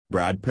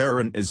Brad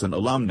Perrin is an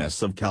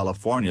alumnus of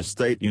California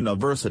State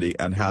University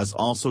and has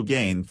also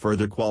gained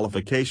further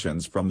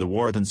qualifications from the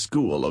Wharton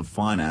School of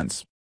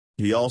Finance.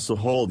 He also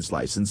holds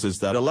licenses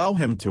that allow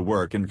him to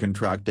work in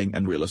contracting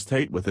and real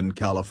estate within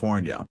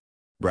California.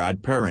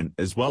 Brad Perrin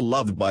is well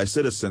loved by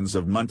citizens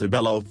of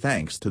Montebello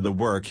thanks to the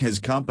work his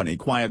company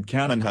Quiet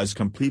Cannon has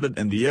completed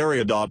in the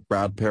area.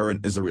 Brad Perrin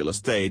is a real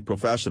estate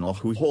professional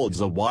who holds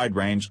a wide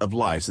range of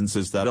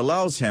licenses that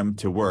allows him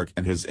to work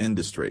in his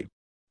industry.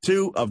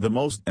 Two of the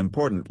most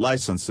important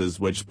licenses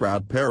which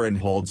Brad Perrin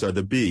holds are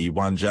the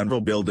B1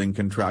 General Building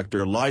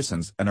Contractor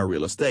License and a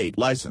Real Estate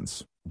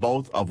License,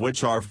 both of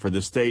which are for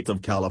the state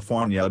of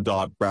California.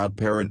 Brad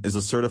Perrin is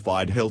a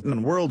certified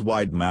Hilton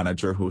Worldwide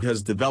manager who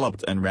has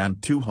developed and ran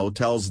 2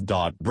 hotels.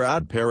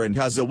 Brad Perrin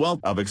has a wealth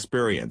of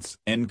experience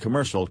in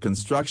commercial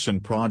construction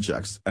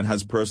projects and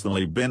has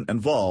personally been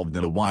involved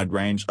in a wide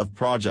range of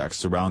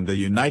projects around the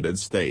United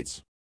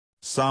States.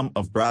 Some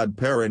of Brad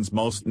Perrin's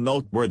most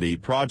noteworthy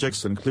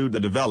projects include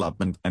the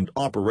development and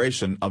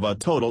operation of a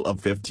total of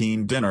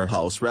 15 dinner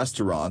house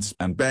restaurants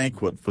and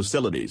banquet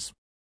facilities.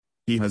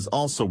 He has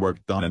also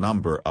worked on a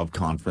number of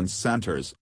conference centers,